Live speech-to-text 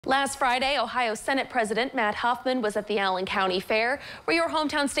Last Friday, Ohio Senate President Matt Huffman was at the Allen County Fair, where your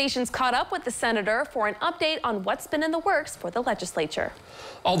hometown stations caught up with the senator for an update on what's been in the works for the legislature.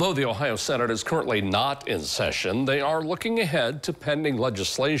 Although the Ohio Senate is currently not in session, they are looking ahead to pending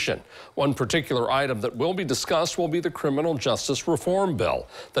legislation. One particular item that will be discussed will be the criminal justice reform bill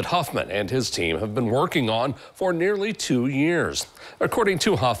that Huffman and his team have been working on for nearly 2 years. According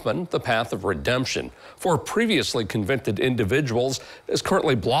to Huffman, the path of redemption for previously convicted individuals is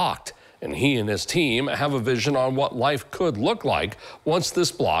currently blocked, and he and his team have a vision on what life could look like once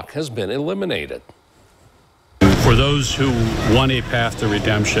this block has been eliminated. For those who want a path to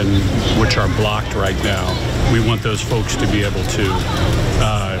redemption, which are blocked right now, we want those folks to be able to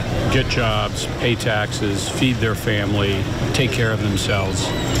get jobs, pay taxes, feed their family, take care of themselves,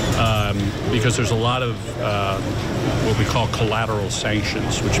 because there's a lot of what we call collateral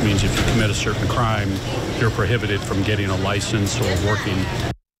sanctions, which means if you commit a certain crime, you're prohibited from getting a license or working.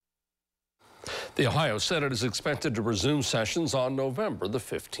 The Ohio Senate is expected to resume sessions on November the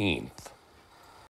 15th.